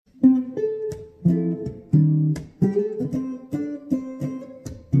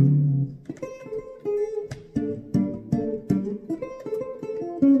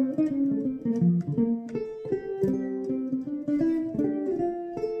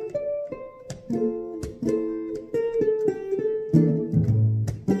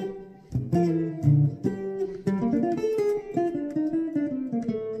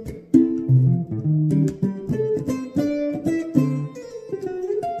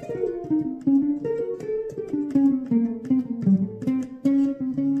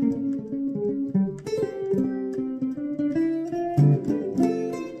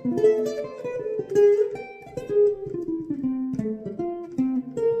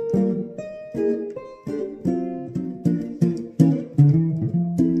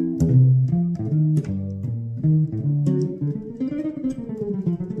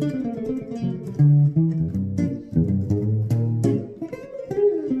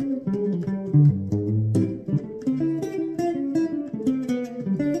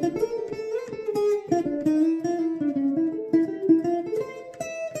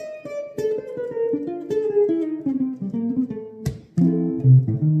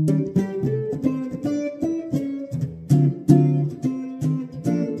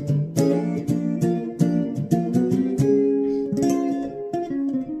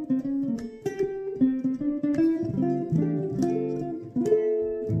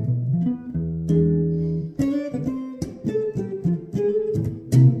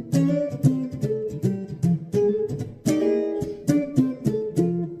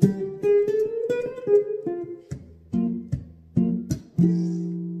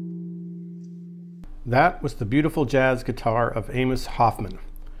That was the beautiful jazz guitar of Amos Hoffman.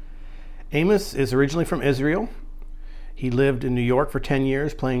 Amos is originally from Israel. He lived in New York for 10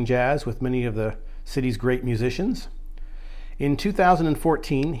 years playing jazz with many of the city's great musicians. In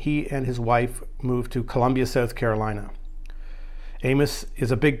 2014, he and his wife moved to Columbia, South Carolina. Amos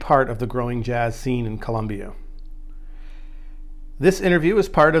is a big part of the growing jazz scene in Columbia. This interview is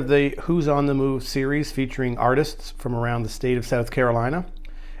part of the Who's on the Move series featuring artists from around the state of South Carolina,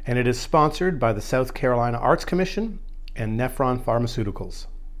 and it is sponsored by the South Carolina Arts Commission and Nephron Pharmaceuticals.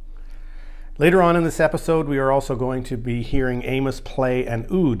 Later on in this episode, we are also going to be hearing Amos play an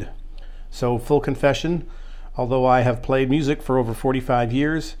oud. So, full confession, although I have played music for over 45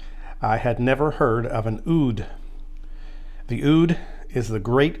 years, I had never heard of an oud. The oud is the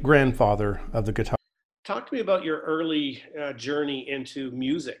great-grandfather of the guitar. Talk to me about your early journey into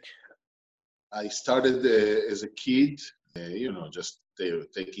music. I started as a kid, just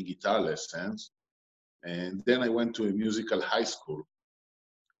taking guitar lessons. And then I went to a musical high school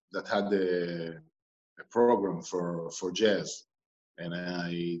that had a program for jazz. And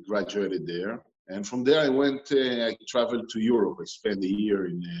I graduated there. And from there, I traveled to Europe. I spent a year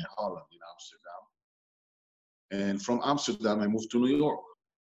in Holland, in Amsterdam. And from Amsterdam, I moved to New York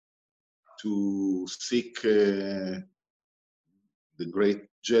to seek the great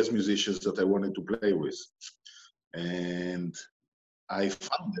jazz musicians that I wanted to play with. And I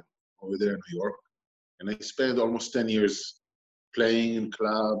found them over there in New York. And I spent almost 10 years playing in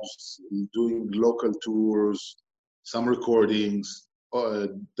clubs, doing local tours, some recordings.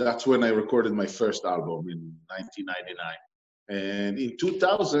 That's when I recorded my first album in 1999. And in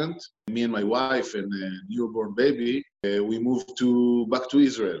 2000, me and my wife and a newborn baby, we moved back to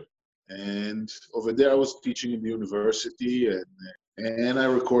Israel. And over there, I was teaching in the university, and I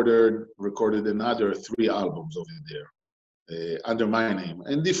recorded another 3 albums over there under my name,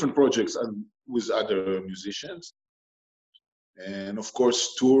 and different projects with other musicians. And of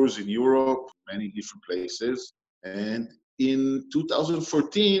course, tours in Europe, many different places. And in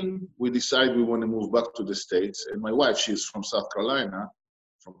 2014, we decided we want to move back to the States. And my wife, she's from South Carolina,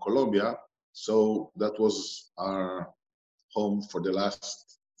 from Columbia. So that was our home for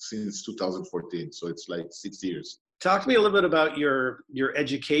since 2014. So it's like 6 years. Talk to me a little bit about your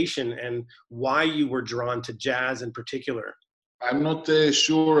education and why you were drawn to jazz in particular. I'm not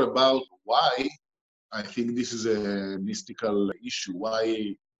sure about why. I think this is a mystical issue.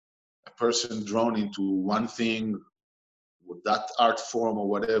 Why a person drawn into one thing, with that art form or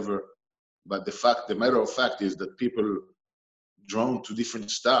whatever. But the matter of fact is that people drawn to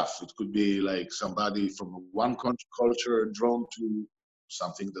different stuff. It could be like somebody from one culture drawn to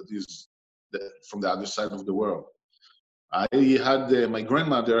something that is from the other side of the world. I had my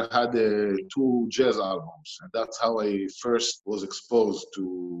grandmother had 2 jazz albums, and that's how I first was exposed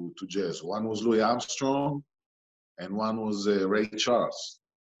to jazz. One was Louis Armstrong, and one was Ray Charles.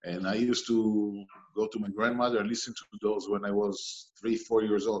 And I used to go to my grandmother and listen to those when I was 3, 4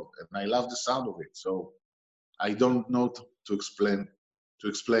 years old, and I love the sound of it. So I don't know to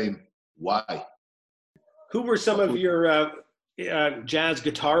explain why. Who were some of your jazz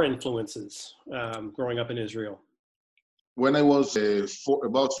guitar influences growing up in Israel? When I was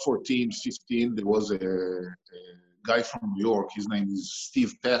about 14, 15, there was a guy from New York. His name is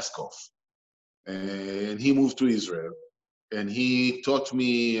Steve Paskoff. And he moved to Israel. And he taught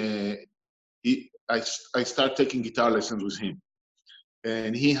me, I started taking guitar lessons with him.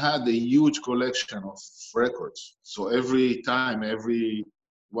 And he had a huge collection of records. So every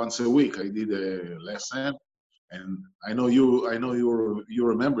once a week, I did a lesson. And I know you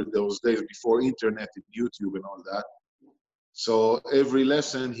remember those days before internet and YouTube and all that. So every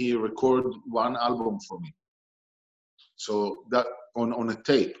lesson he recorded 1 album for me. So that on a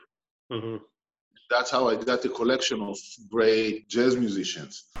tape. Mm-hmm. That's how I got a collection of great jazz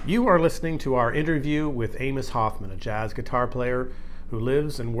musicians. You are listening to our interview with Amos Hoffman, a jazz guitar player who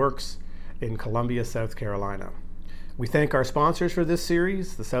lives and works in Columbia, South Carolina. We thank our sponsors for this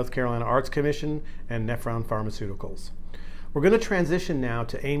series, the South Carolina Arts Commission and Nephron Pharmaceuticals. We're going to transition now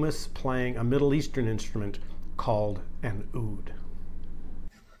to Amos playing a Middle Eastern instrument called an oud.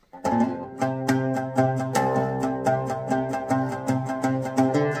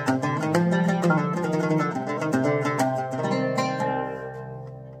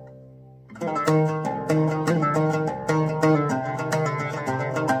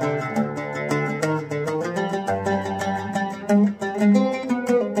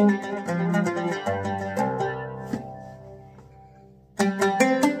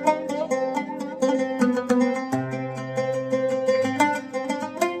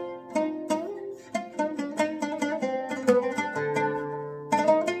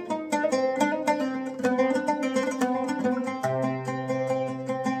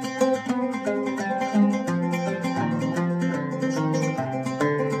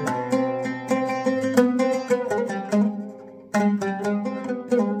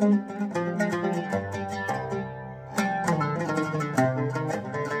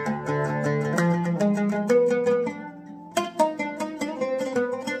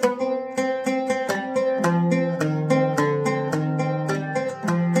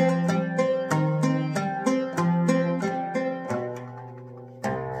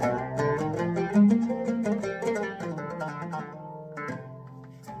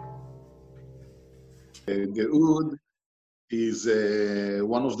 is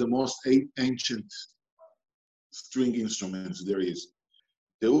one of the most ancient string instruments there is.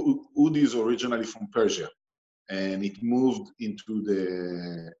 The oud is originally from Persia, and it moved into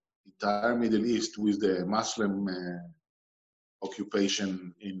the entire Middle East with the Muslim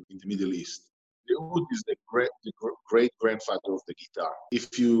occupation in the Middle East. The oud is the great grandfather of the guitar.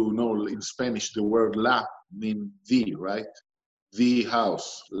 If you know in Spanish, the word la means the, right? The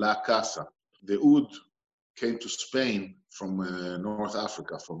house, la casa. The oud came to Spain from North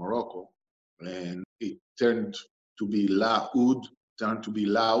Africa, from Morocco, and it turned to be la oud, turned to be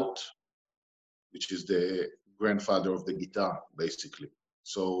laut, which is the grandfather of the guitar, basically.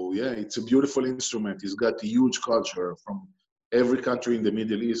 So yeah, it's a beautiful instrument. It's got a huge culture from every country in the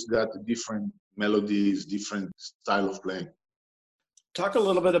Middle East, got different melodies, different style of playing. Talk a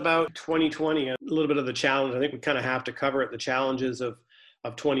little bit about 2020, a little bit of the challenge. I think we kind of have to cover it, the challenges of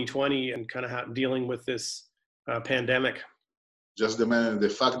 2020 and kind of dealing with this pandemic. Just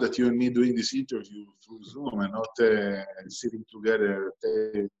the fact that you and me doing this interview through Zoom and not sitting together,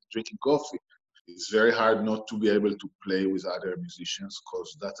 drinking coffee, it's very hard not to be able to play with other musicians,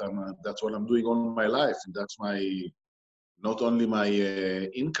 because that's what I'm doing all my life. And that's not only my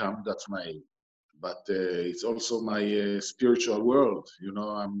income, but it's also my spiritual world. You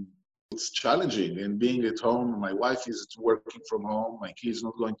know, it's challenging, and being at home, my wife is working from home, my kids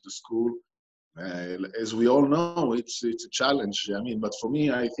not going to school. As we all know, it's a challenge. I mean, but for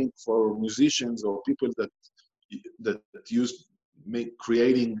me, I think for musicians or people that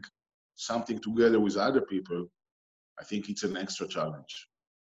creating something together with other people, I think it's an extra challenge.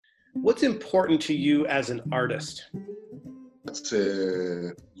 What's important to you as an artist? That's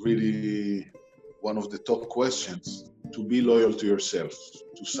really one of the top questions. To be loyal to yourself,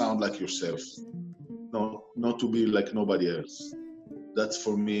 to sound like yourself, not to be like nobody else. That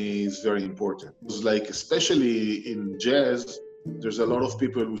for me is very important. It's like, especially in jazz, there's a lot of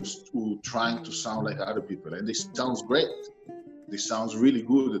people who trying to sound like other people, and they sounds great. They sounds really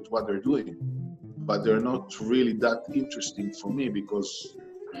good at what they're doing, but they're not really that interesting for me, because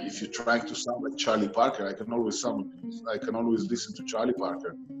if you're trying to sound like Charlie Parker, I can always listen to Charlie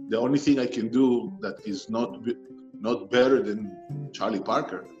Parker. The only thing I can do that is not better than Charlie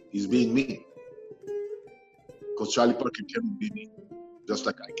Parker is being me, because Charlie Parker cannot be me, just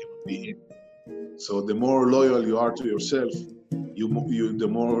like I cannot be him. So the more loyal you are to yourself, the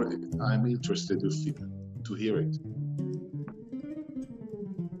more I'm interested to hear it.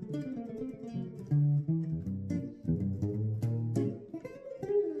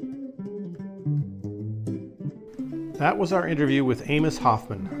 That was our interview with Amos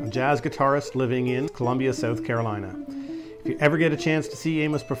Hoffman, a jazz guitarist living in Columbia, South Carolina. If you ever get a chance to see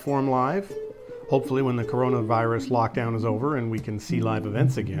Amos perform live, hopefully when the coronavirus lockdown is over and we can see live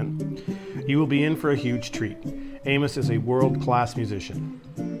events again, you will be in for a huge treat. Amos is a world-class musician.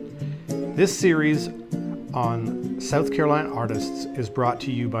 This series on South Carolina artists is brought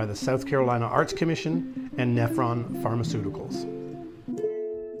to you by the South Carolina Arts Commission and Nephron Pharmaceuticals.